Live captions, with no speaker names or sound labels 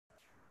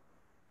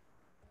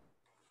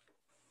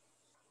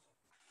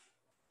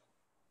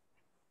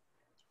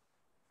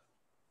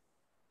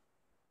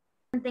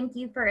Thank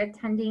you for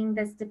attending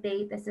this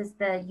debate. This is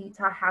the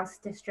Utah House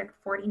District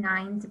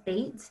 49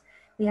 debate.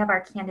 We have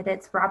our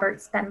candidates Robert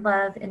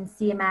Spendlove and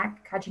Slamak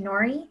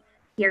Khadjenoury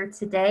here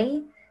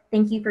today.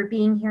 Thank you for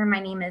being here.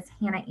 My name is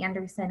Hannah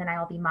Anderson, and I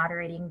will be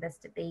moderating this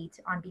debate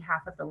on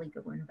behalf of the League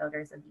of Women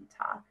Voters of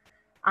Utah.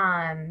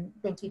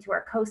 Thank you to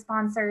our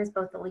co-sponsors,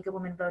 both the League of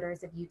Women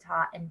Voters of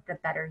Utah and the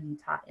Better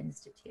Utah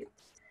Institute.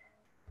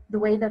 The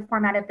way the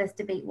format of this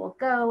debate will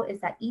go is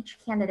that each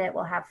candidate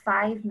will have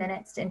 5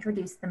 minutes to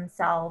introduce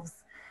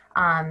themselves,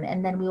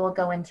 and then we will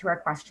go into our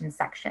question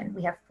section.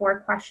 We have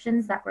 4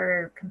 questions that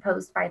were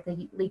composed by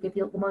the League of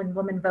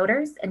Women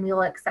Voters, and we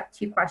will accept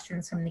 2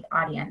 questions from the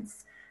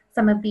audience.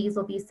 Some of these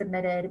will be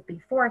submitted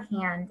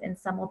beforehand, and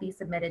some will be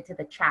submitted to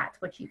the chat,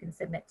 which you can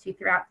submit to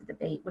throughout the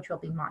debate, which will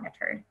be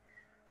monitored.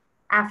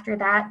 After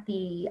that,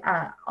 the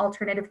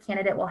alternative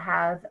candidate will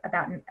have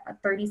about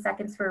 30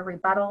 seconds for a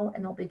rebuttal,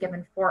 and they'll be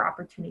given 4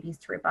 opportunities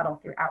to rebuttal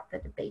throughout the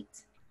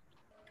debate.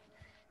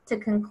 To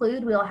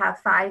conclude, we'll have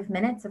 5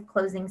 minutes of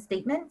closing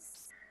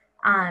statements,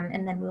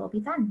 and then we will be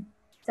done.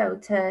 So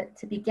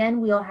to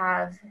begin, we'll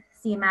have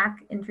Slamak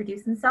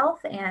introduce himself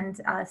and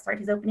start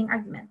his opening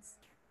arguments.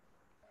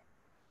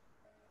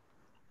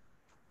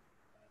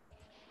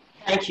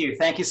 Thank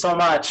you so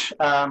much.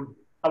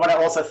 I want to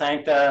also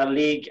thank the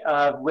League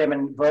of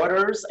Women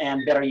Voters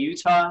and Better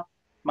Utah,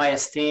 my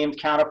esteemed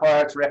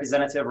counterpart,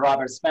 Representative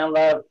Robert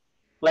Spendlove.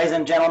 Ladies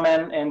and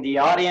gentlemen in the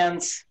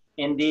audience,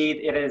 indeed,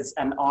 it is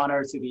an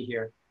honor to be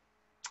here.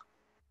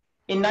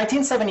 In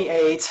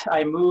 1978,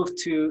 I moved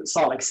to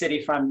Salt Lake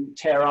City from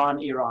Tehran,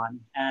 Iran,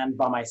 and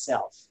by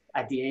myself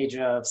at the age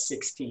of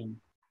 16.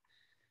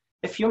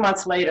 A few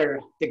months later,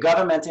 the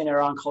government in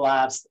Iran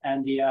collapsed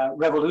and the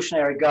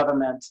revolutionary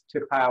government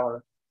took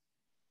power.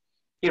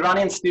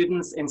 Iranian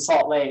students in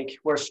Salt Lake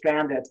were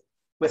stranded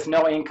with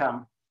no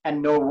income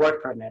and no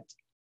work permit.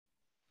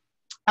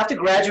 After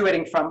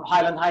graduating from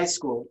Highland High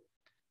School,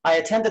 I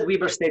attended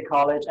Weber State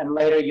College and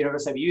later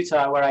University of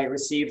Utah, where I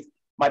received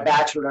my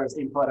bachelor's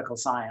in political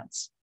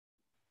science.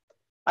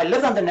 I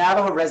lived on the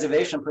Navajo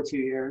reservation for 2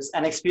 years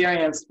and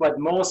experienced what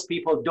most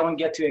people don't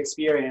get to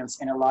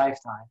experience in a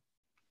lifetime.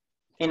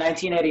 In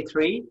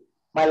 1983,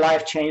 my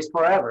life changed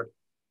forever.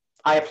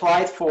 I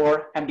applied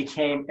for and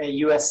became a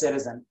US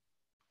citizen.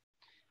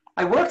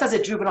 I worked as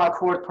a juvenile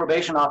court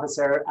probation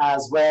officer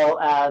as well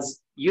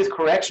as youth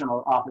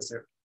correctional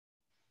officer.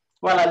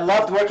 While I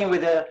loved working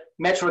with the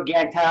Metro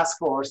Gang Task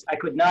Force, I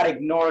could not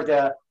ignore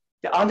the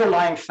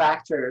underlying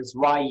factors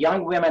why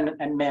young women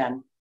and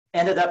men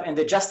ended up in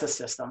the justice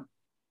system.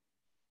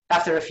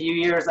 After a few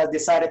years, I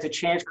decided to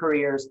change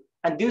careers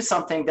and do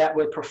something that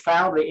would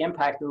profoundly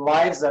impact the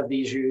lives of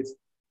these youth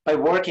by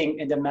working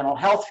in the mental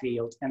health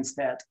field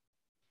instead.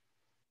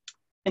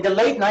 In the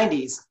late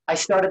 90s, I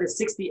started a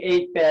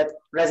 68-bed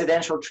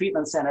residential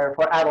treatment center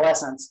for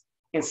adolescents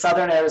in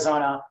Southern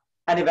Arizona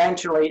and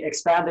eventually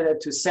expanded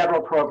it to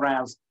several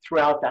programs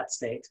throughout that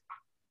state.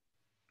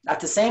 At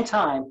the same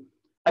time,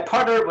 I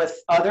partnered with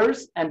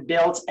others and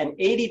built an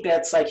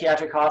 80-bed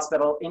psychiatric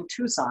hospital in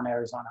Tucson,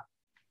 Arizona.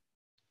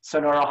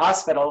 Sonora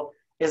Hospital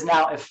is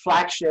now a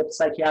flagship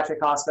psychiatric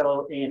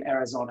hospital in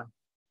Arizona.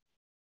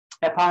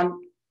 Upon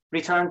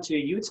return to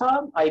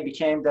Utah, I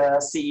became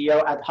the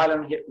CEO at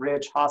Highland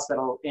Ridge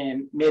Hospital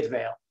in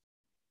Midvale.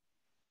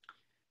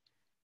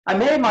 I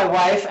married my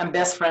wife and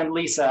best friend,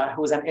 Lisa,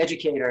 who is an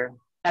educator,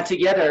 and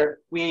together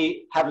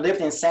we have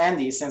lived in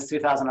Sandy since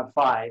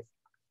 2005.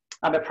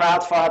 I'm a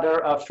proud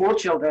father of 4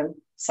 children,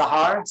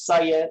 Sahar,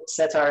 Sayed,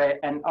 Setare,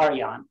 and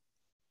Aryan.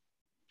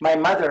 My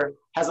mother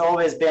has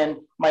always been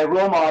my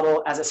role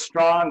model as a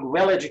strong,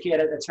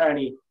 well-educated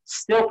attorney,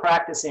 still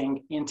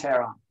practicing in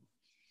Tehran.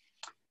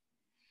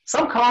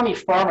 Some call me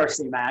Farmer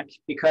Slamak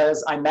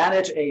because I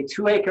manage a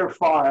 2-acre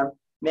farm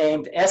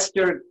named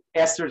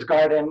Esther's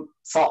Garden,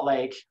 Salt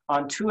Lake,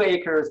 on 2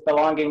 acres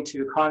belonging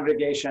to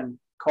Congregation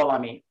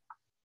Kolami,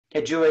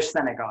 a Jewish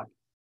synagogue.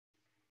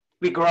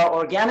 We grow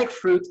organic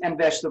fruit and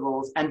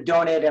vegetables and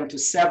donate them to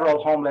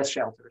several homeless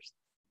shelters.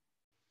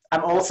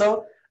 I'm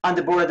also on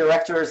the board of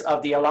directors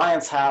of the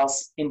Alliance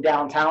House in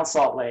downtown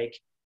Salt Lake,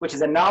 which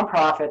is a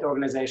nonprofit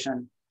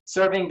organization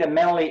serving the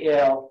mentally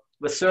ill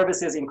with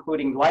services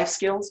including life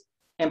skills,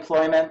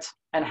 employment,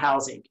 and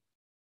housing.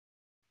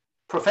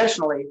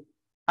 Professionally,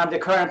 I'm the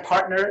current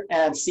partner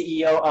and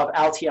CEO of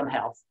LTM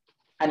Health,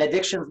 an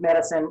addictions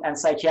medicine and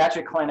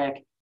psychiatric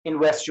clinic in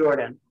West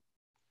Jordan.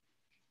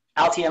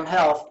 LTM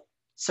Health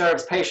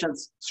serves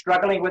patients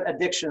struggling with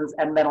addictions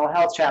and mental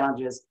health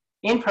challenges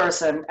in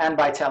person and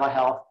by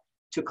telehealth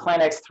to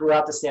clinics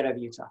throughout the state of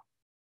Utah.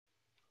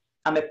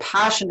 I'm a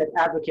passionate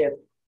advocate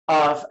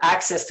of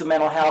access to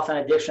mental health and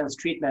addictions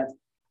treatment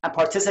and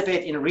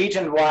participate in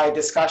region-wide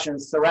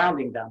discussions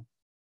surrounding them.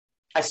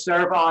 I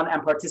serve on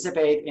and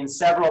participate in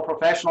several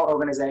professional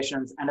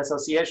organizations and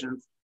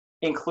associations,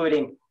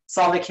 including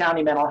Salt Lake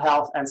County Mental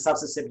Health and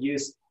Substance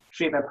Abuse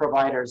Treatment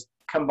Providers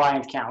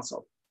Combined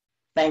Council.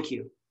 Thank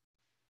you.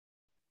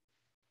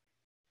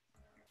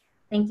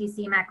 Thank you,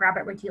 Slamak.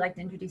 Robert, would you like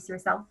to introduce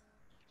yourself?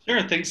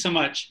 Sure, thanks so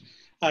much.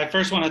 I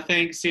first want to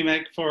thank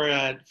Slamak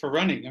for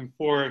running and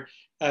for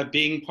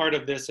being part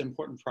of this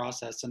important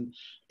process. And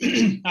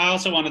I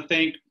also want to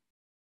thank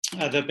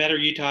the Better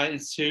Utah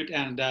Institute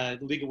and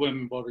League of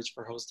Women Voters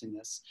for hosting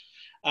this.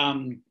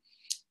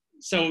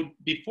 So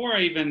before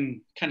I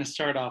even kind of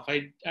start off,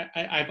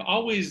 I've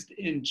always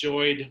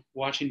enjoyed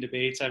watching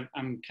debates.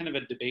 I'm kind of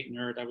a debate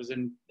nerd. I was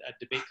in a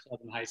debate club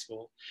in high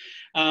school.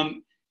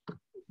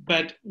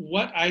 But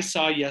what I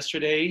saw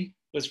yesterday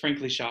was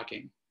frankly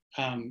shocking.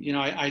 You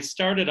know, I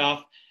started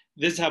off,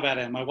 this is how bad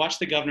I am. I watched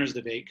the governor's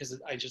debate because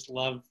I just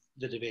love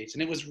the debates,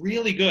 and it was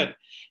really good.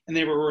 And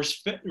they were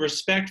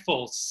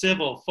respectful,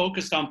 civil,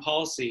 focused on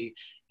policy.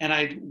 And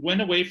I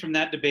went away from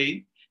that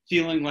debate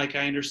feeling like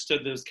I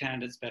understood those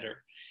candidates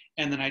better.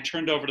 And then I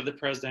turned over to the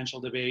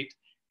presidential debate,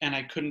 and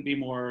I couldn't be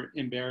more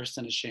embarrassed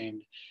and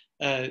ashamed.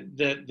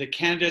 The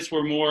candidates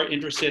were more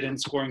interested in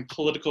scoring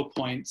political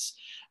points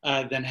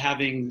than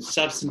having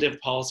substantive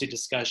policy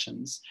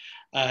discussions.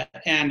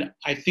 And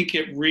I think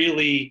it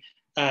really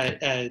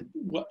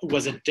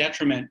was a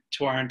detriment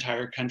to our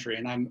entire country,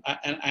 and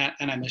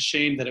I'm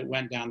ashamed that it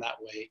went down that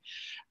way.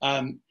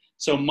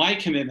 So my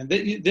commitment,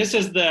 this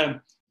is the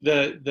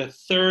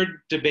third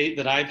debate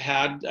that I've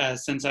had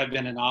since I've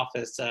been in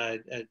office,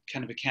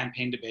 kind of a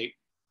campaign debate,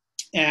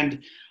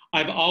 and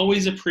I've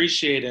always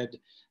appreciated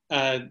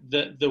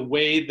the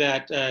way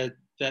that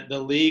that the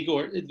league,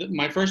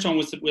 my first one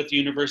was with the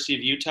University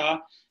of Utah,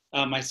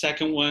 my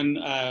second one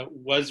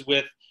was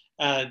with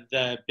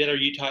the Better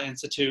Utah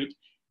Institute,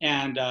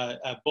 and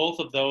both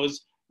of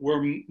those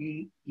were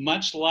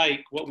much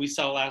like what we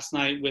saw last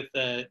night with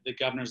the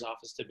governor's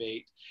office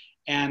debate.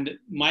 And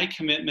my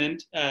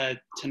commitment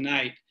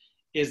tonight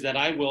is that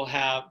I will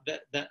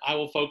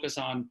focus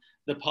on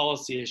the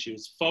policy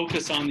issues,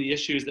 focus on the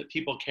issues that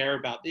people care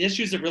about, the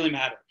issues that really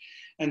matter.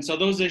 And so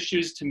those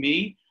issues to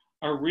me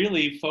are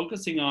really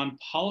focusing on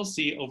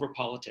policy over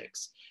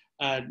politics.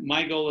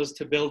 My goal is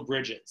to build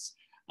bridges.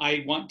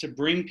 I want to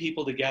bring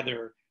people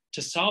together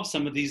to solve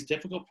some of these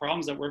difficult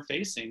problems that we're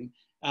facing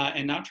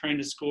and not trying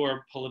to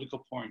score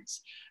political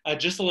points.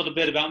 Just a little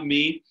bit about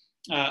me.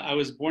 I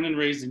was born and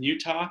raised in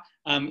Utah.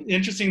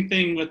 Interesting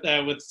thing with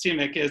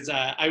CMEC is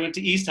I went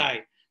to East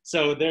High.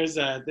 So there's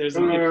so did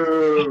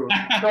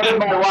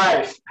my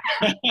wife.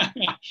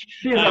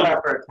 She's a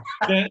leopard.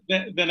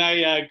 Then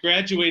I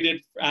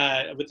graduated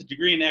with a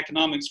degree in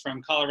economics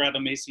from Colorado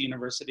Mesa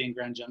University in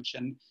Grand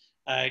Junction.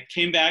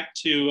 Came back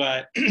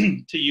to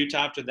to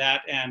Utah after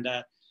that and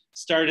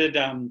started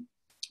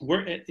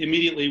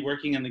immediately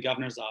working in the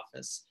governor's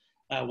office.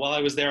 While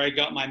I was there, I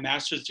got my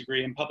master's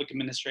degree in public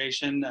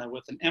administration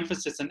with an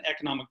emphasis on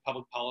economic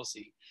public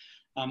policy.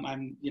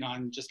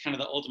 I'm just kind of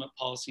the ultimate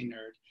policy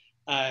nerd.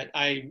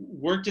 I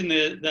worked in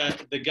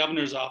the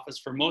governor's office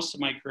for most of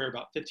my career,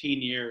 about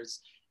 15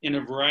 years, in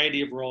a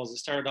variety of roles. I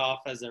started off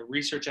as a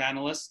research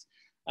analyst,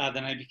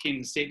 then I became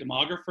the state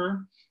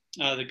demographer,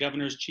 the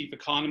governor's chief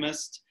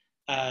economist,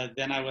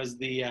 then I was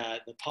the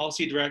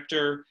policy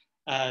director,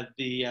 and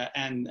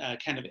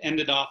kind of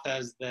ended off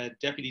as the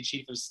deputy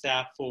chief of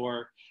staff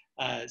for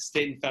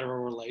state and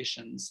federal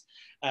relations.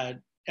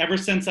 Ever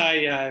since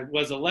I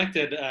was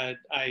elected,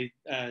 I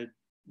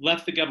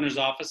left the governor's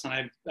office,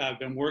 and I've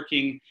been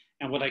working,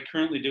 and what I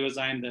currently do is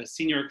I'm the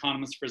senior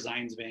economist for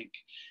Zions Bank.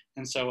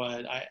 And so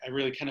I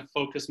really kind of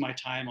focus my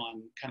time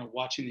on kind of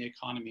watching the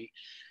economy.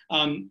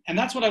 And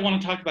that's what I want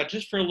to talk about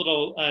just for a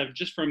little,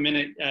 just for a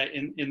minute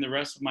in the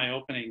rest of my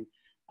opening.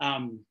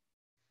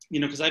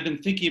 Because I've been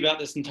thinking about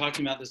this and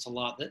talking about this a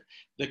lot, that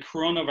the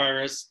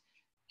coronavirus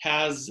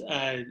has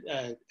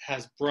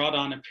brought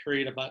on a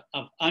period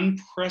of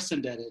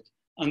unprecedented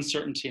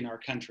uncertainty in our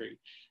country.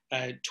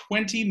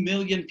 20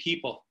 million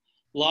people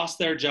lost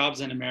their jobs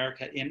in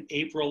America in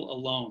April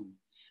alone.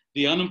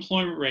 The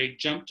unemployment rate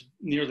jumped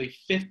nearly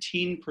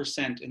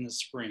 15% in the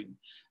spring,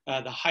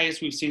 the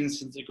highest we've seen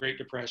since the Great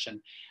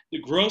Depression. The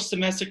gross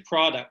domestic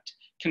product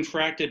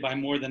contracted by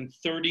more than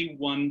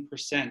 31%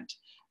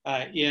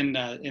 in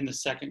the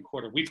second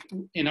quarter.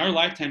 In our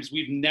lifetimes,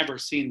 we've never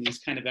seen these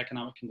kind of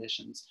economic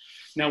conditions.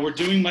 Now we're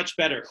doing much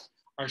better.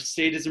 Our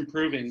state is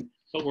improving,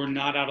 but we're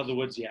not out of the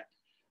woods yet.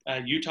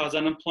 Utah's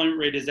unemployment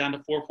rate is down to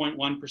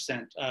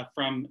 4.1%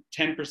 from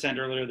 10%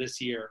 earlier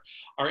this year.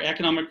 Our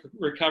economic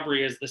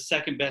recovery is the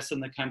second best in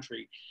the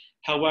country.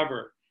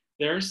 However,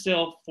 there are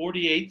still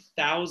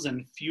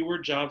 48,000 fewer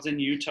jobs in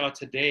Utah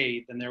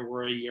today than there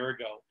were a year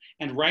ago.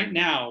 And right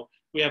now,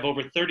 we have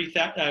over 3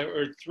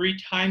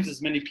 times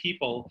as many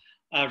people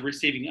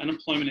receiving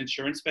unemployment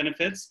insurance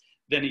benefits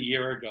than a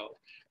year ago.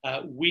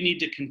 We need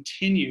to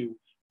continue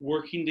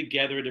working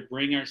together to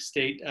bring our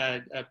state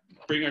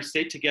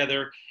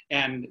together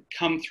and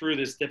come through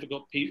this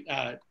difficult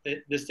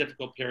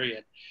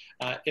period.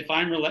 If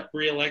I'm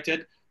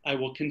reelected, I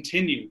will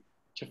continue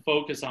to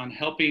focus on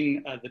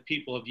helping the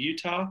people of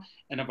Utah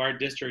and of our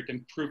district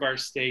improve our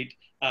state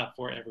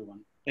for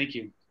everyone. Thank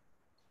you.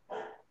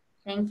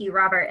 Thank you,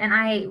 Robert. And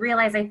I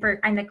realize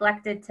I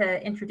neglected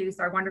to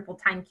introduce our wonderful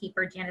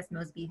timekeeper, Janice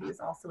Mosby, who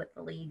is also with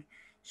the League.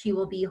 She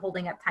will be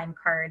holding up time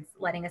cards,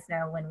 letting us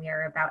know when we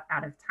are about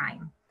out of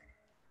time.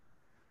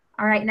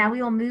 All right, now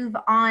we will move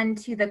on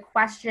to the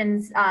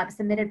questions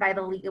submitted by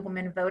the League of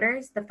Women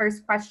Voters. The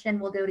first question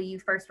will go to you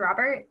first,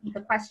 Robert.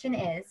 The question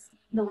is,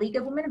 the League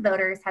of Women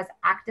Voters has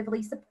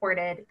actively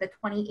supported the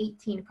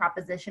 2018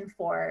 Proposition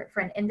 4 for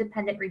an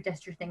independent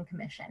redistricting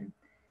commission.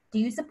 Do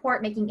you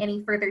support making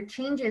any further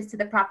changes to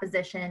the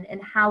proposition,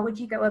 and how would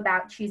you go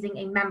about choosing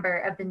a member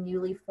of the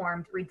newly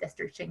formed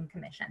redistricting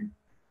commission?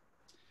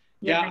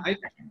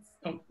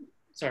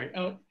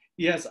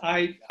 Yes,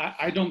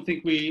 I don't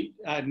think we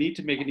need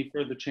to make any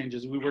further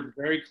changes. We worked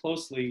very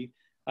closely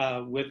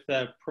with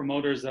the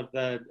promoters of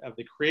the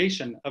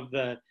creation of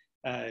the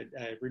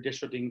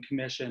redistricting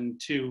commission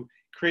to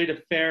create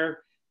a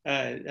fair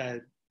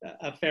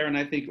and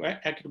I think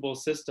equitable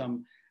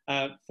system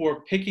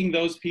for picking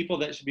those people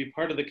that should be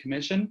part of the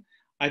commission.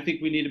 I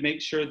think we need to make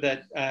sure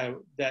that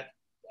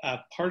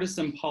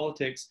partisan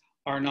politics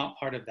are not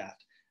part of that.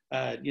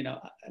 You know,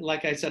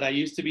 like I said, I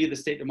used to be the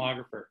state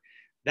demographer.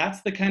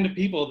 That's the kind of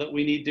people that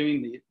we need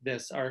doing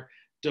this, are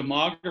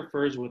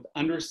demographers with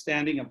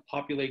understanding of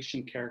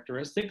population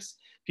characteristics,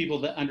 people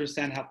that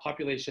understand how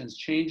population is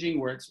changing,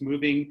 where it's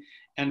moving,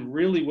 and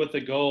really with the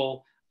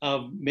goal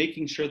of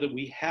making sure that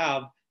we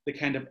have the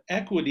kind of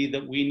equity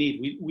that we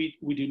need.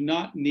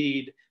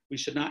 We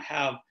should not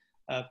have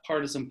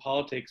partisan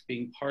politics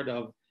being part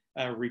of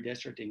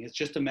redistricting. It's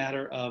just a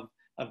matter of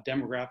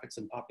demographics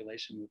and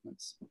population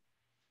movements.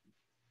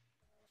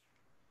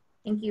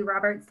 Thank you,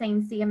 Robert.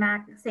 Same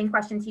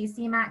question to you,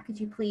 CMAC. Could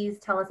you please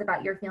tell us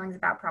about your feelings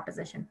about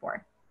Proposition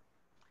 4?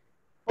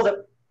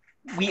 Well,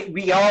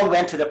 we all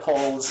went to the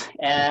polls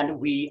and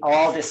we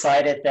all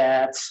decided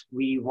that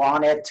we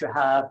wanted to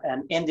have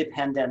an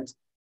independent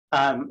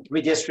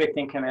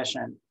redistricting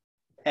commission.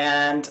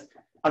 And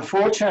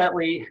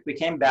unfortunately, we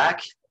came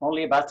back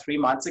only about 3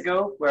 months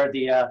ago, where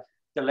the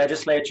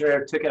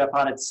legislature took it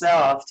upon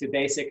itself to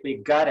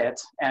basically gut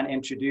it and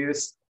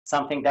introduce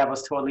something that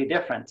was totally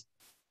different.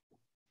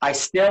 I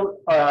still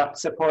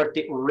support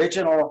the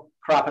original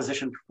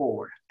Proposition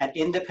 4, an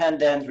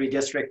independent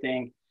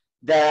redistricting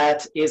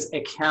that is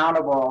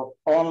accountable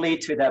only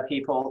to the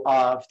people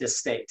of the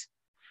state,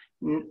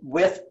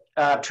 with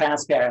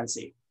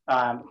transparency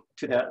to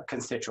the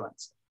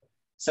constituents.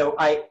 So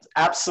I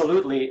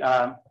absolutely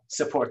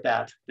support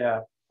that,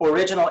 the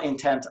original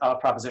intent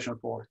of Proposition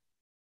 4.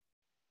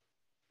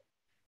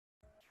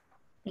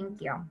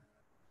 Thank you.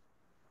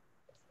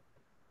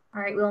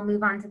 All right, we'll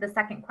move on to the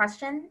second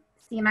question.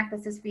 CMAC,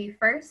 this is for you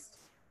first.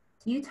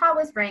 Utah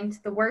was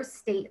ranked the worst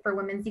state for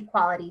women's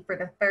equality for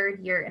the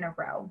 3rd year in a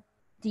row.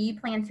 Do you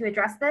plan to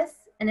address this?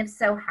 And if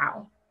so,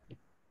 how?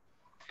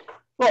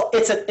 Well,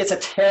 it's a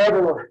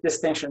terrible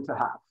distinction to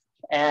have.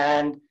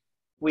 And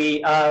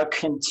we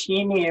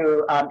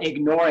continue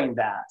ignoring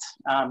that.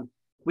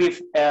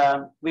 We've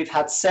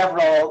had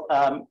several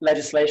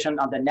legislation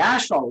on the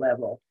national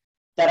level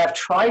that have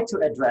tried to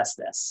address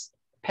this.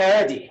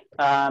 Parity,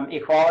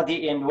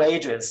 equality in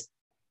wages.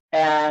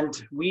 And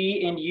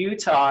we in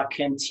Utah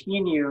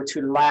continue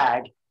to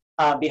lag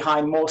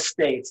behind most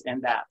states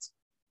in that.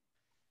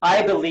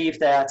 I believe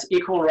that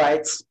equal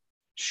rights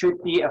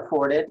should be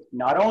afforded,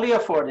 not only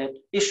afforded,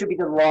 it should be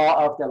the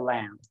law of the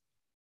land.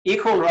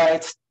 Equal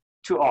rights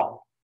to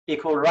all.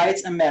 Equal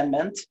rights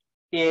amendment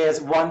is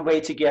one way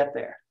to get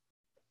there.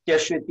 There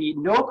should be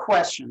no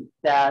question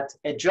that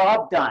a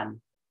job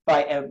done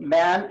by a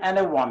man and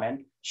a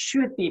woman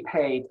should be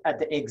paid at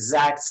the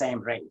exact same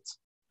rate.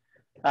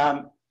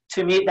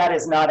 To me, that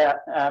is not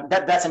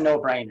that's a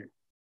no-brainer.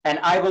 And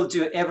I will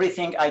do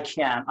everything I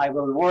can. I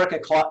will work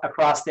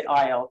across the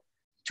aisle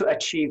to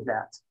achieve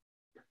that.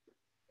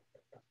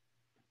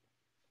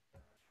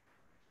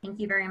 Thank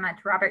you very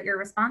much. Robert, your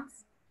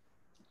response?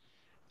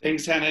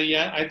 Thanks, Hannah.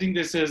 Yeah, I think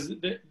this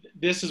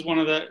is one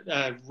of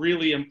the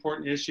really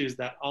important issues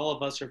that all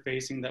of us are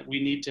facing that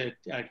we need to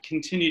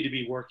continue to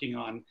be working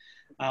on.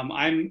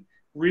 I'm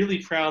really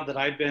proud that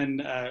I've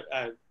been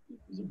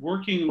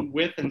working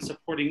with and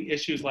supporting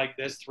issues like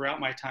this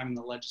throughout my time in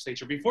the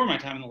legislature, before my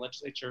time in the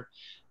legislature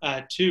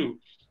too.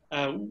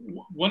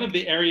 One of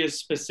the areas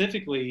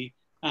specifically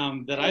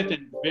that I've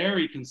been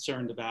very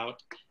concerned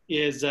about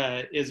is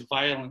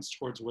violence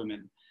towards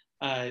women.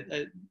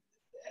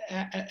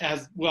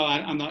 As well,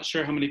 I'm not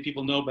sure how many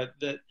people know, but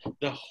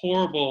the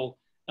horrible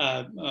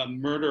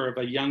murder of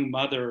a young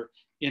mother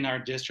in our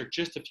district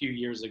just a few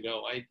years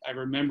ago. I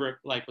remember it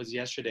like it was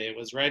yesterday. It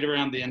was right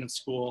around the end of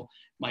school.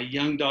 My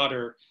young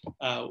daughter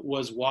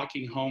was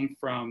walking home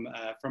from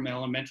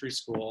elementary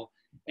school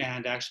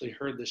and actually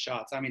heard the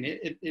shots. I mean,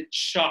 it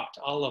shocked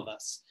all of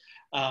us.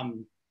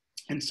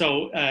 And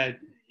so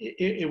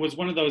it was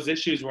one of those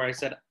issues where I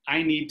said,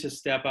 I need to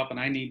step up and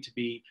I need to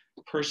be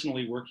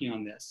personally working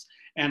on this.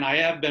 And I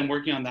have been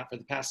working on that for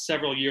the past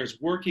several years,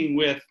 working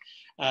with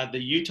the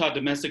Utah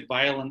Domestic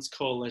Violence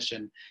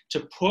Coalition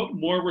to put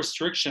more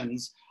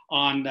restrictions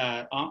on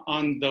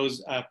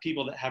those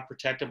people that have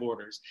protective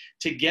orders,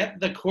 to get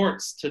the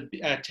courts to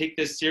take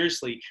this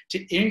seriously,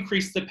 to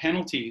increase the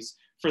penalties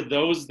for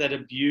those that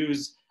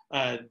abuse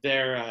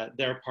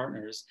their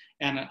partners.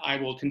 And I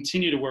will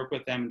continue to work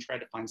with them and try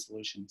to find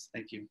solutions.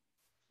 Thank you.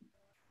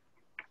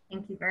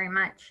 Thank you very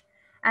much.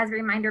 As a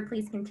reminder,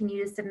 please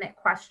continue to submit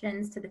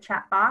questions to the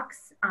chat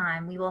box.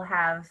 We will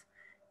have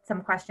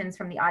some questions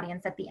from the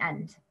audience at the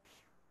end.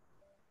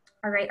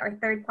 All right, our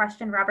third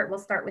question, Robert, we'll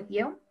start with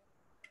you.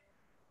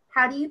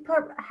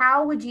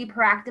 How would you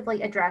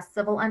proactively address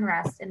civil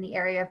unrest in the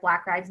area of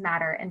Black Lives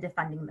Matter and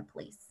defunding the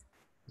police?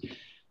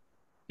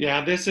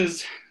 Yeah, this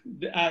is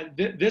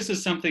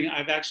something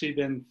I've actually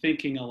been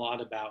thinking a lot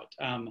about.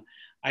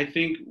 I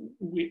think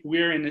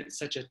we're in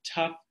such a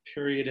tough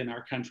period in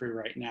our country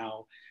right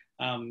now.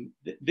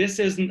 This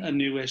isn't a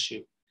new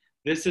issue.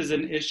 This is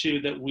an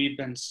issue that we've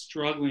been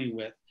struggling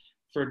with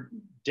for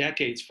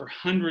decades, for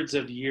hundreds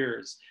of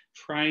years,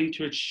 trying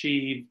to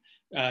achieve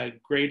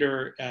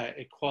greater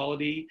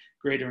equality,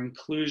 greater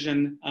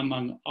inclusion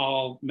among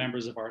all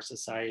members of our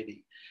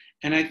society.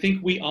 And I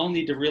think we all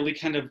need to really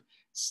kind of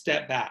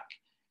step back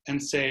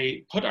and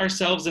say, put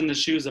ourselves in the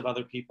shoes of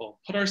other people,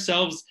 put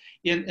ourselves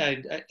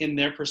in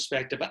their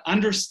perspective,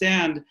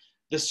 understand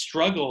the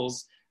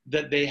struggles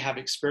that they have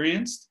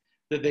experienced,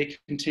 that they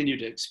continue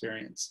to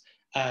experience.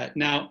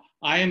 Now,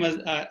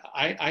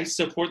 I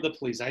support the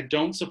police. I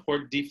don't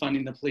support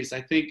defunding the police.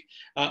 I think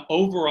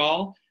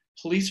overall,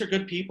 police are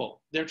good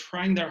people. They're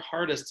trying their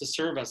hardest to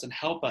serve us and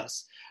help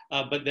us,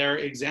 but there are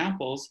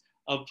examples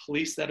of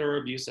police that are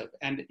abusive.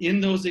 And in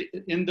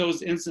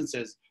those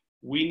instances,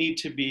 we need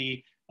to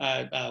be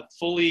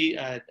fully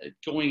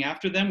going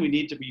after them. We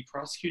need to be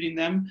prosecuting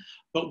them,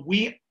 but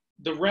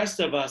the rest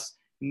of us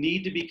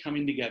need to be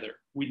coming together.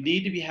 We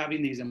need to be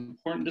having these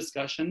important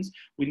discussions.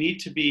 We need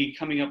to be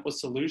coming up with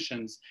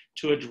solutions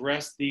to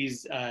address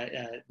these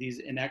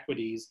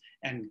inequities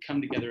and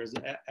come together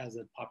as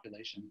a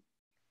population.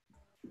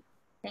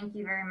 Thank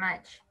you very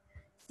much.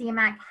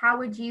 Slamak, how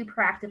would you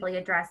proactively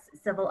address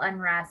civil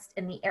unrest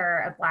in the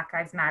era of Black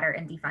Lives Matter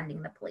and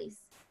defunding the police?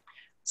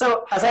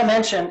 So, as I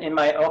mentioned in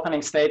my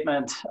opening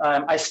statement,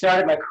 I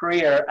started my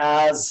career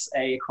as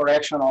a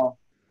correctional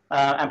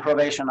and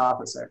probation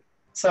officer.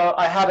 So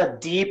I have a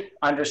deep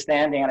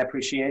understanding and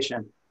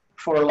appreciation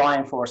for law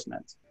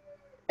enforcement.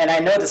 And I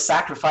know the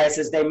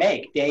sacrifices they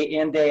make day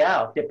in, day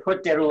out. They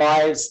put their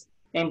lives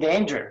in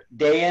danger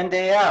day in,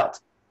 day out.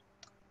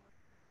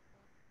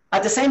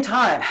 At the same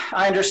time,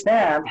 I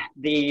understand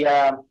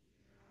the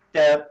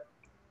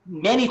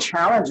many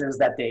challenges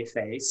that they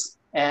face.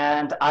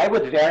 And I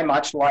would very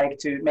much like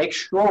to make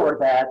sure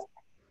that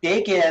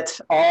they get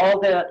all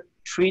the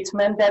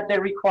treatment that they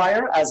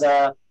require as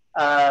a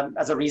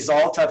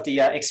result of the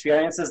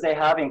experiences they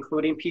have,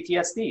 including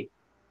PTSD.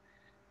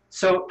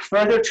 So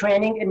further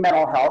training in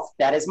mental health,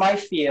 that is my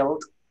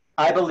field.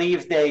 I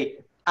believe they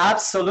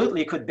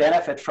absolutely could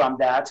benefit from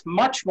that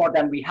much more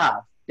than we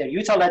have. The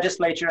Utah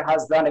legislature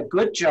has done a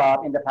good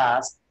job in the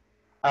past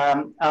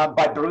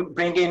by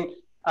bringing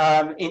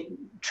in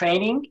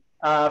training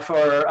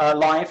for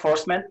law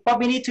enforcement, but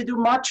we need to do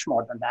much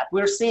more than that.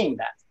 We're seeing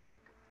that.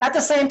 At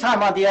the same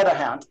time, on the other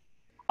hand,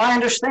 I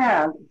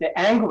understand the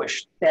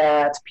anguish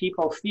that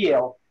people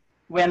feel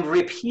when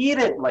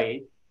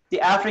repeatedly the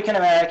African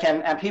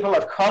American and people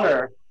of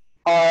color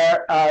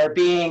are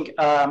being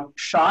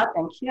shot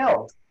and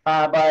killed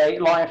by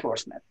law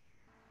enforcement.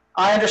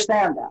 I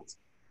understand that.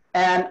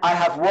 And I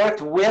have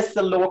worked with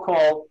the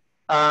local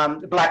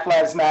Black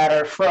Lives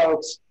Matter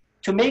folks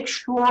to make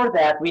sure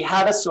that we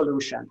have a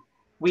solution.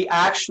 We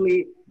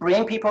actually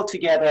bring people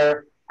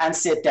together and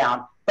sit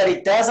down, but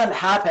it doesn't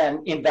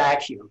happen in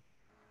vacuum.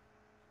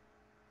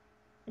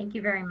 Thank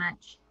you very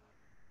much.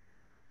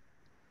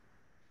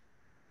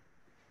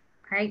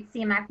 All right,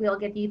 Slamak, we'll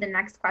give you the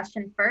next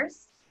question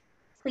first.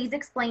 Please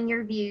explain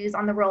your views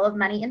on the role of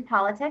money in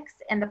politics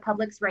and the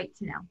public's right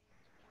to know.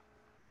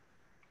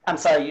 I'm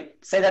sorry,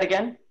 say that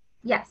again?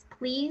 Yes,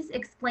 please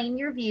explain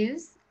your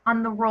views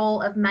on the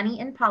role of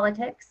money in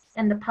politics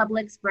and the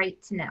public's right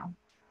to know.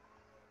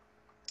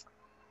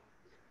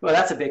 Well,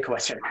 that's a big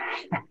question.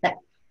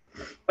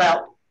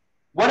 Well,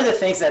 one of the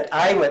things that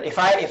I would, if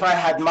I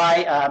had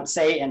my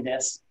say in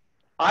this,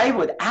 I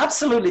would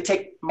absolutely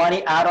take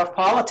money out of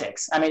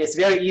politics. I mean, it's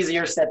very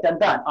easier said than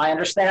done. I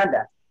understand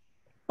that.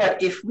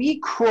 But if we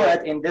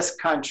could, in this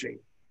country,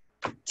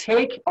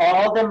 take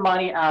all the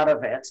money out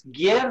of it,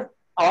 give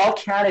all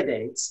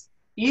candidates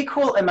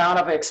equal amount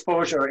of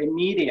exposure in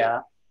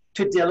media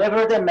to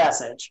deliver the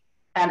message,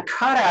 and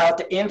cut out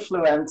the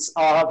influence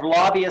of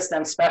lobbyists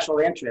and special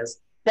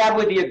interests, that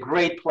would be a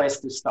great place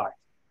to start.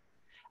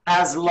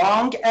 As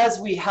long as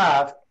we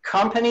have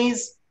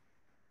companies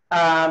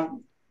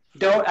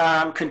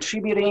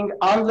contributing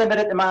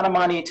unlimited amount of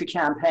money to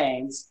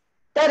campaigns,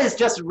 that is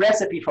just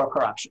recipe for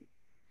corruption.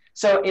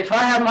 So if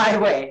I had my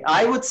way,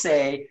 I would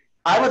say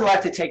I would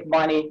like to take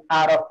money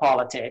out of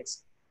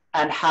politics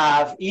and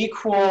have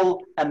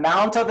equal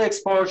amount of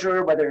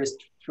exposure, whether it's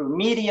through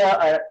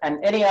media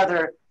and any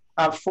other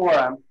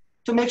forum,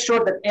 to make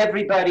sure that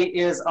everybody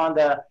is on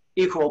the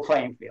equal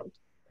playing field.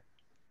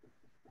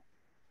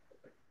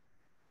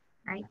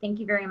 All right, thank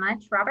you very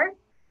much. Robert?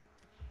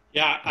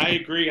 Yeah, I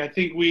agree. I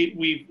think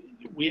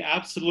we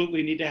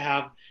absolutely need to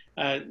have,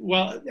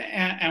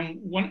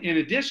 in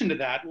addition to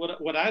that,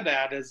 what I'd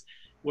add is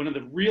one of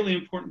the really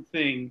important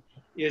thing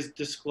is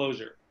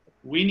disclosure.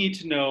 We need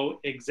to know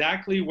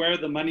exactly where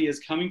the money is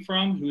coming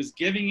from, who's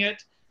giving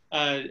it,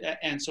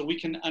 and so we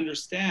can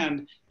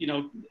understand, you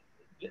know,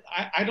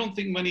 I don't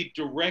think money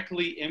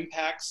directly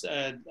impacts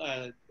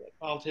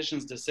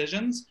politicians'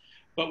 decisions,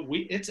 but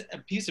it's a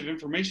piece of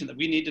information that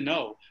we need to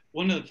know.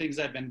 One of the things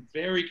I've been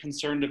very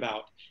concerned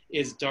about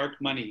is dark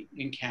money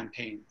in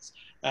campaigns.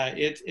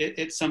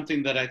 It's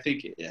something that I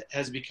think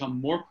has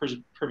become more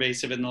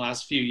pervasive in the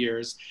last few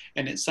years,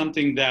 and it's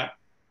something that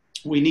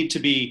we need to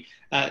be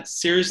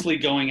seriously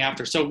going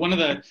after. So one of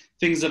the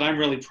things that I'm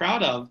really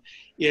proud of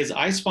is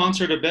I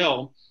sponsored a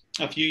bill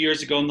a few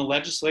years ago in the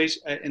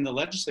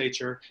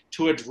legislature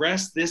to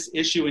address this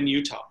issue in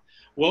Utah.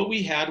 What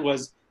we had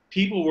was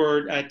people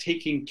were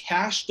taking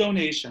cash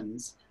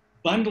donations,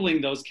 bundling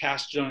those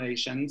cash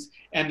donations,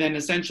 and then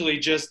essentially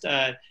just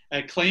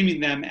claiming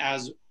them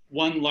as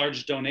one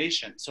large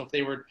donation. So if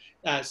they were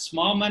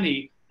small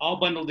money all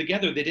bundled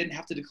together, they didn't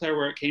have to declare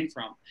where it came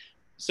from.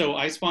 So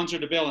I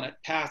sponsored a bill, and it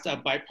passed, a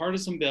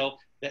bipartisan bill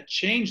that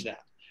changed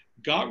that,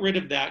 got rid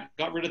of that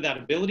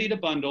ability to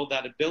bundle,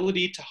 that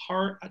ability to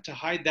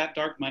hide that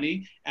dark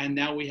money, and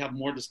now we have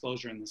more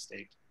disclosure in the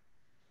state.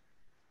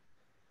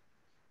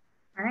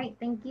 All right,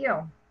 thank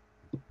you.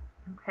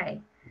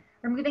 Okay,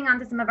 we're moving on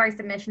to some of our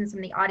submissions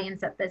from the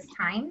audience at this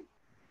time.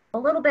 A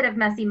little bit of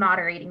messy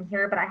moderating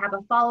here, but I have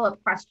a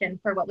follow-up question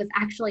for what was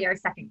actually our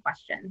second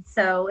question.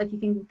 So if you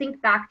can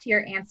think back to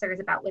your answers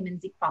about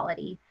women's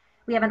equality,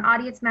 we have an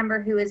audience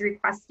member who is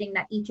requesting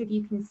that each of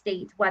you can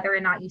state whether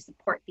or not you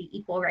support the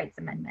Equal Rights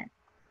Amendment.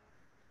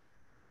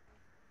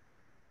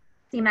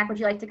 Slamak, would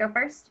you like to go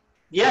first?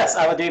 Yes,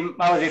 I would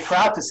be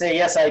proud to say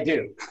yes, I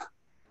do.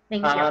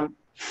 Thank you.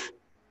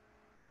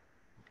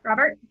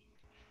 Robert?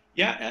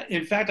 Yeah,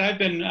 in fact, I've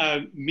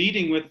been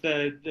meeting with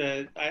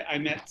I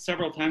met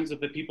several times with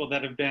the people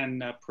that have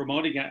been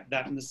promoting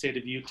that in the state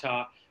of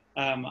Utah.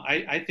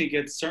 I think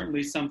it's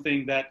certainly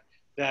something that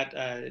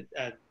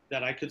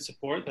I could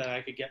support, that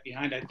I could get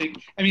behind.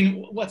 I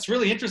mean, what's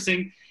really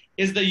interesting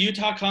is the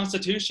Utah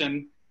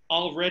Constitution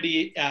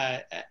already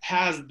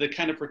has the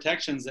kind of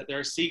protections that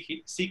they're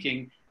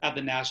seeking at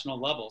the national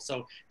level.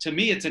 So to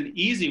me, it's an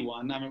easy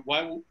one. I mean,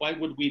 why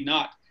would we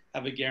not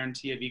have a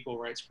guarantee of equal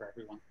rights for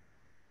everyone?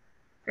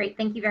 Great,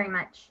 thank you very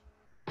much.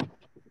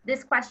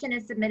 This question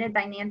is submitted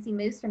by Nancy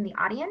Moose from the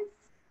audience,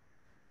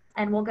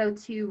 and we'll go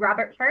to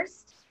Robert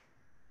first.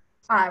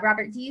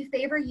 Robert, do you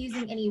favor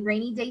using any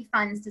rainy day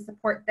funds to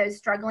support those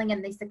struggling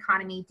in this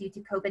economy due to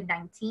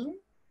COVID-19?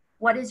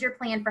 What is your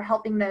plan for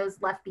helping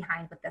those left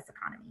behind with this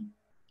economy?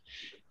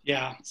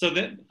 Yeah, so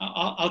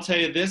I'll tell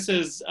you, this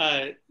is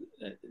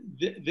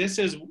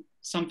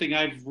something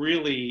I've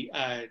really,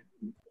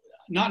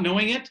 not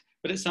knowing it,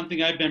 but it's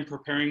something I've been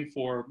preparing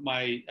for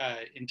my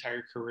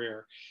entire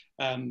career.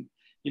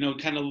 You know,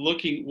 kind of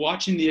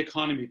watching the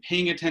economy,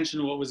 paying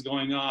attention to what was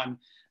going on.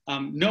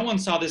 No one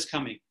saw this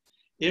coming.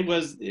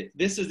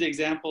 This is the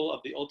example of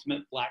the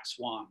ultimate black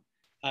swan.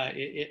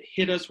 It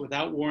hit us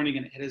without warning,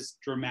 and it hit us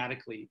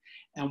dramatically.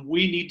 And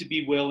we need to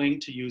be willing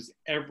to use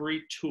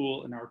every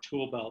tool in our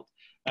tool belt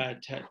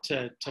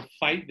to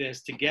fight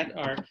this, to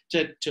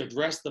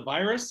address the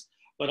virus,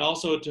 but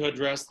also to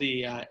address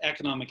the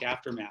economic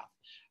aftermath.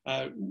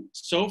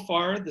 So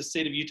far, the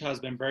state of Utah has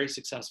been very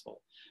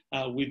successful.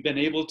 We've been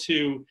able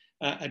to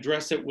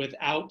address it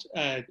without,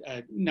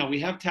 now we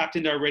have tapped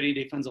into our rainy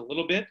day funds a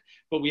little bit,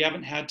 but we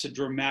haven't had to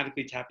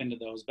dramatically tap into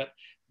those. But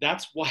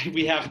that's why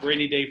we have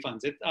rainy day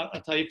funds.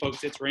 I'll tell you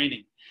folks, it's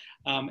raining.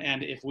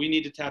 And if we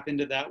need to tap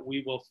into that,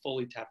 we will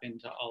fully tap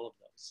into all of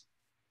those.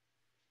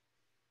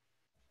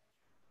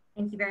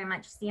 Thank you very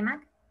much. Slamak?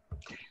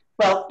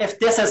 Well, if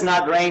this is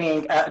not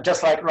raining,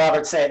 just like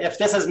Robert said, if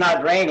this is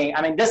not raining,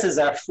 I mean, this is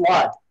a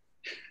flood.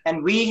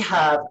 And we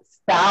have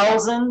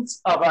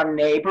thousands of our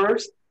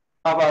neighbors,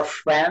 of our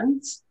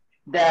friends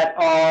that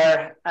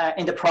are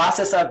in the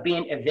process of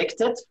being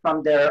evicted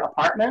from their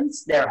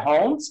apartments, their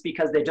homes,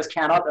 because they just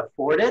cannot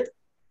afford it,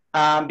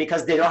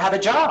 because they don't have a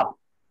job.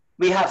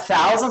 We have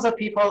thousands of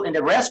people in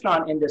the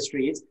restaurant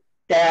industries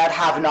that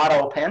have not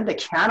opened, they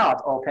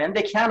cannot open,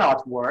 they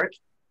cannot work.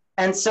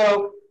 And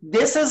so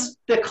this is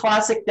the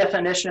classic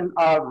definition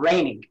of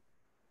raining.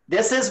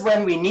 This is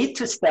when we need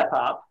to step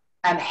up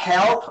and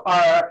help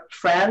our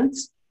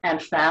friends and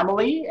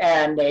family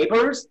and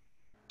neighbors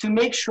to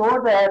make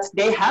sure that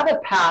they have a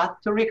path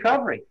to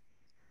recovery.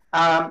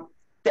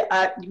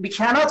 We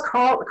cannot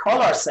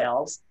call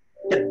ourselves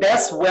the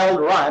best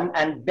well-run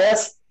and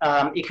best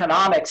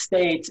economic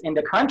state in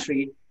the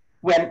country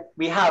when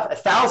we have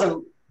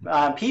 1,000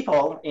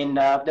 people in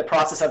the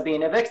process of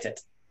being evicted.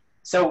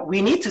 So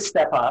we need to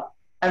step up,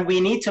 and we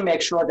need to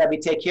make sure that we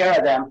take care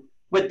of them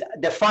with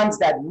the funds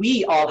that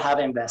we all have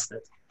invested.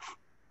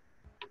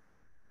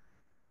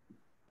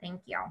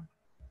 Thank you.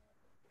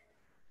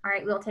 All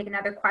right, we'll take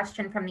another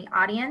question from the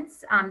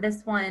audience.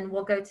 This one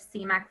will go to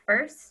Slamak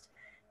first.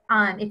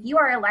 If you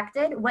are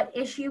elected, what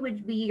issue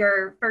would be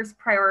your first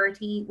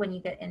priority when you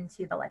get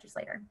into the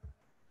legislature?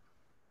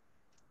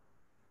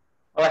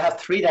 Well, I have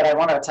three that I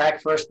want to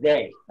attack first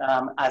day.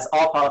 As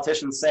all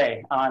politicians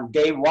say, on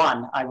day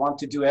one, I want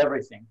to do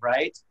everything,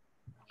 right?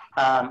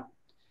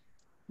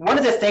 one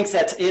of the things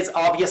that is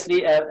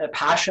obviously a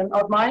passion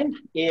of mine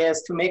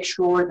is to make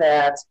sure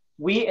that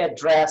we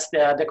address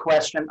the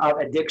question of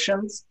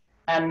addictions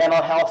and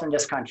mental health in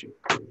this country.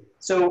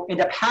 So in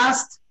the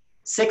past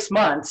 6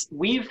 months,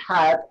 we've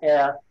had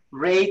a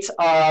rate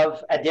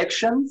of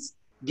addictions,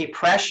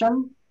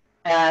 depression,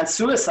 and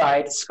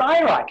suicide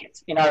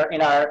skyrocket in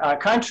our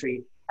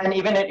country and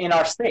even in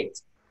our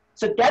state.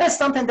 So that is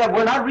something that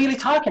we're not really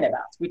talking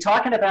about. We're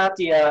talking about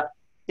the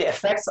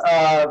effects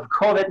of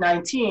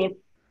COVID-19,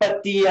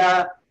 but the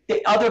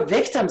other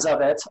victims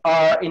of it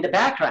are in the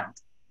background.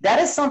 That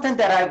is something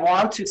that I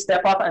want to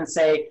step up and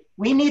say,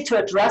 we need to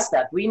address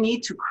that. We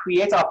need to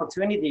create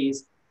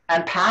opportunities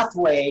and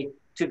pathway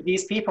to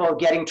these people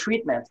getting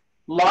treatment.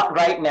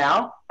 Right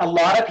now, a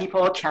lot of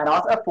people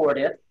cannot afford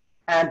it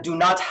and do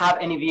not have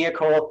any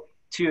vehicle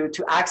to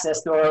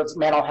access those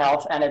mental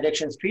health and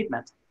addictions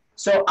treatment.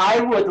 So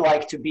I would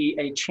like to be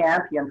a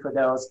champion for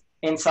those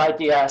inside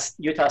the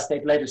Utah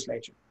State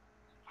Legislature.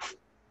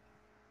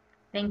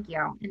 Thank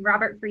you. And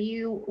Robert, for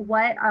you,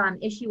 what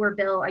issue or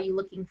bill are you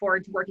looking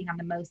forward to working on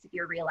the most if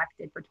you're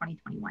reelected for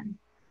 2021?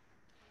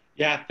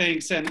 Yeah,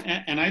 thanks. And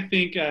I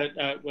think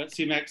what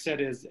CMAC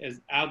said is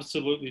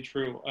absolutely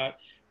true.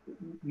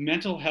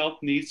 Mental health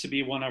needs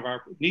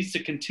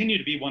to continue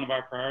to be one of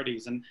our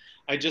priorities. And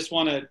I just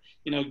want to,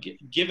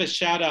 give a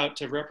shout out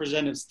to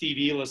Representative Steve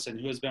Elison,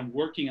 who has been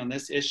working on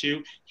this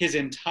issue his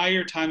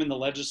entire time in the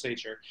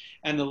legislature.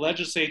 And the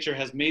legislature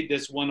has made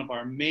this one of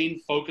our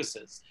main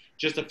focuses.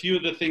 Just a few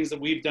of the things that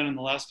we've done in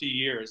the last few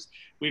years.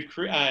 We've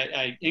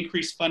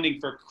increased funding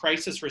for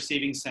crisis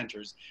receiving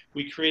centers.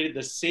 We created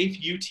the Safe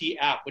UT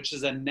app, which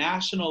is a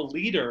national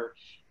leader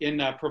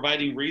in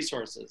providing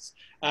resources.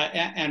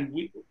 And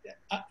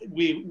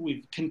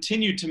we've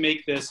continued to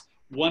make this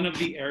one of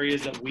the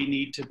areas that we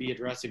need to be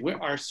addressing.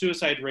 Our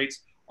suicide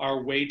rates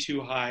are way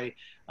too high,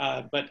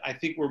 but I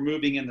think we're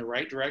moving in the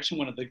right direction.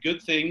 One of the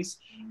good things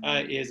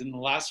is in the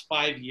last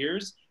 5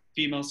 years,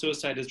 female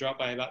suicide has dropped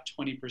by about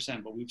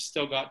 20%, but we've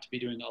still got to be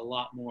doing a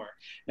lot more.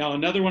 Now,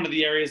 another one of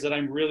the areas that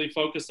I'm really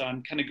focused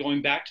on, kind of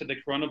going back to the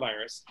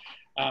coronavirus,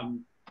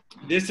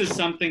 this is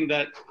something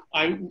that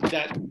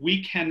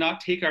we cannot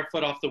take our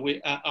foot off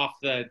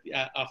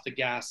the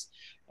gas.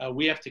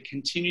 We have to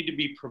continue to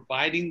be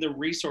providing the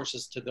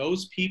resources to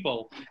those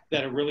people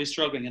that are really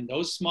struggling and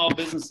those small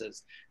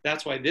businesses.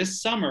 That's why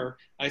this summer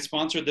I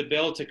sponsored the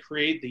bill to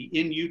create the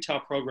In Utah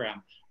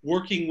program,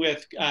 working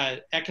with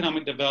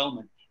economic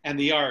development and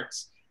the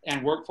arts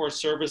and workforce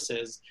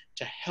services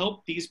to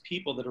help these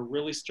people that are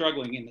really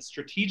struggling in a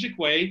strategic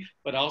way,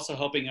 but also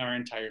helping our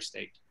entire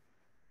state.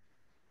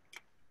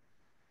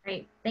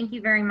 Great, thank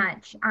you very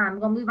much.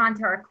 We'll move on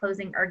to our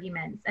closing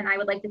arguments. And I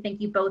would like to thank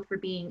you both for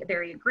being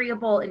very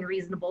agreeable and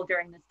reasonable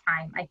during this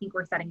time. I think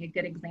we're setting a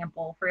good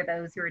example for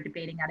those who are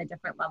debating at a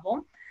different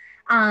level.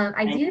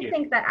 I do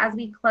think that as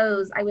we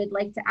close, I would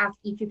like to ask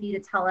each of you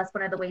to tell us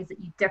one of the ways that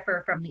you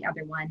differ from the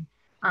other one.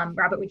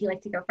 Robert, would you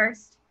like to go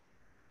first?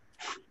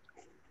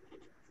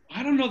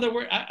 I don't know that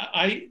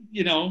I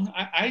don't know.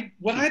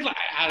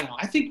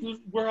 I think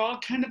we're all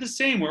kind of the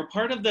same. We're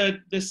part of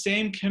the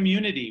same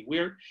community.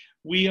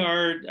 We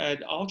are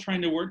all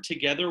trying to work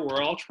together.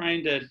 We're all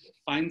trying to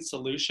find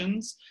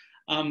solutions.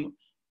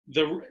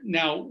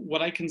 Now,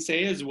 what I can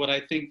say is what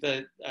I think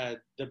that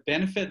the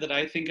benefit that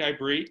I think I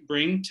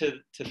bring to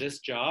this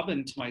job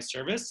and to my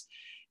service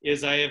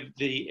is I have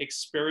the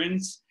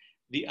experience,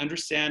 the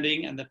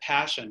understanding, and the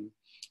passion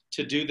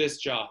to do this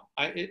job.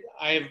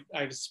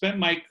 I've spent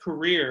my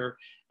career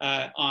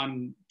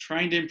on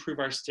trying to improve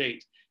our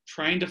state,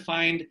 trying to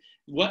find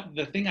what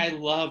the thing I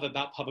love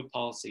about public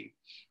policy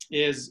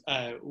is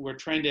we're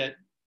trying to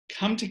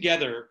come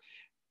together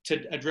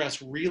to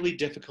address really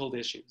difficult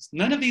issues.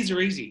 None of these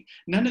are easy.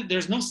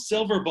 There's no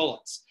silver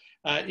bullets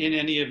in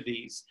any of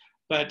these.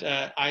 But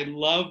I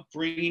love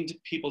bringing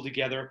people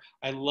together.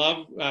 I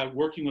love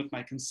working with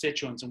my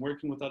constituents and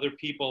working with other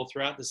people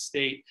throughout the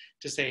state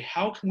to say,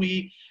 how can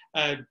we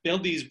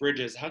build these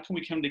bridges? How can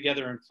we come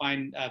together and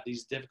find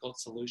these difficult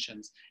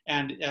solutions?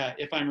 And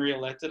if I'm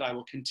reelected, I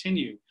will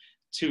continue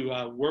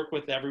to work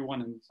with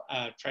everyone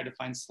and try to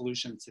find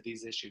solutions to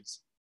these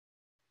issues.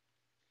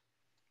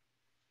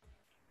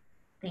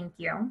 Thank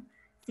you.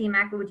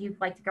 CMAC, would you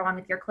like to go on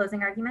with your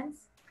closing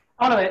arguments?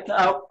 I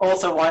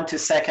also want to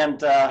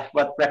second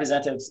what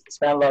Representative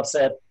Spendlove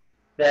said,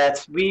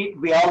 that we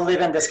all live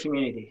in this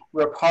community.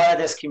 We're part of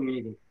this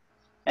community.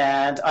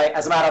 And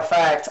as a matter of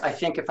fact, I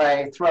think if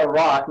I throw a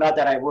rock, not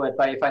that I would,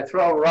 but if I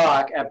throw a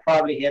rock, I'd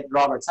probably hit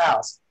Robert's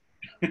house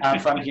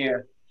from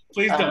here.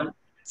 Please don't.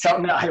 So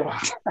no, I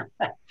won't.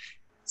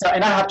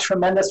 And I have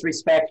tremendous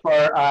respect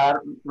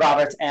for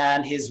Robert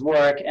and his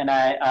work, and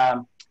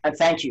and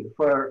thank you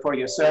for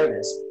your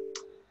service.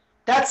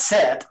 That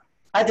said,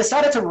 I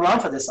decided to run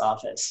for this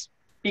office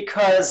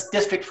because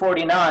District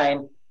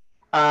 49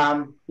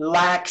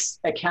 lacks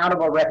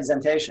accountable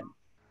representation.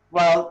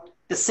 Well,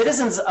 the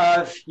citizens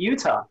of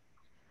Utah,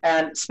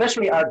 and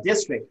especially our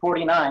District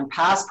 49,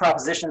 passed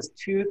Propositions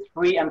 2,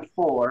 3, and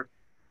 4.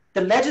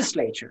 The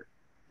legislature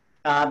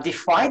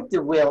defied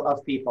the will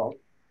of people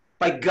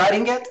by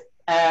gutting it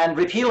and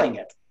repealing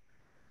it.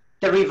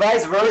 The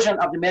revised version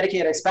of the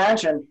Medicaid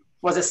expansion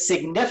was a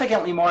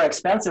significantly more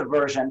expensive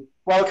version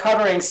while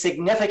covering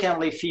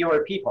significantly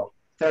fewer people,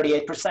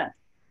 38%.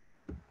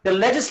 The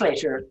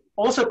legislature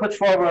also put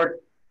forward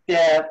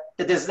the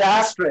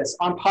disastrous,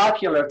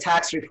 unpopular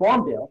tax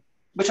reform bill,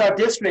 which our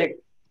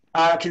district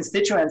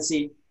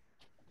constituency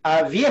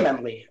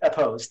vehemently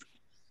opposed.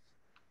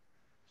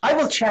 I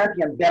will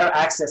champion better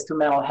access to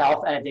mental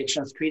health and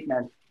addictions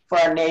treatment for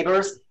our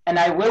neighbors, and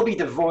I will be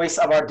the voice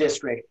of our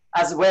district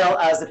as well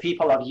as the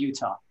people of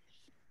Utah.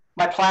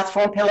 My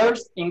platform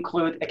pillars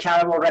include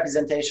accountable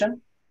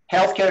representation,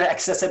 healthcare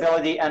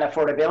accessibility and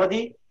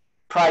affordability,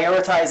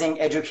 prioritizing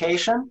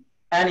education,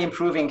 and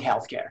improving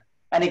healthcare.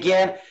 And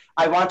again,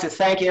 I want to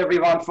thank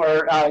everyone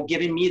for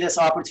giving me this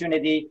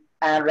opportunity,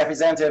 and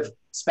Representative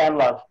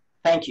Spendlove.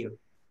 Thank you.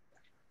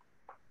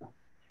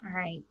 All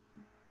right.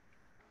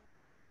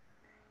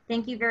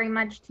 Thank you very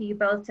much to you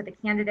both, to the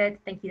candidates.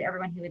 Thank you to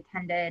everyone who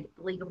attended,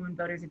 the League of Women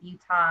Voters of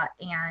Utah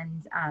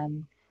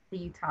and the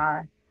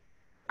Utah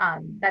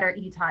Better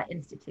Utah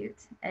Institute.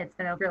 It's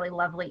been a really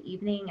lovely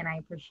evening, and I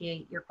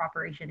appreciate your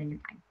cooperation and your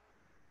time.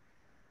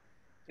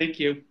 Thank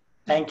you.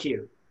 Thank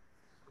you.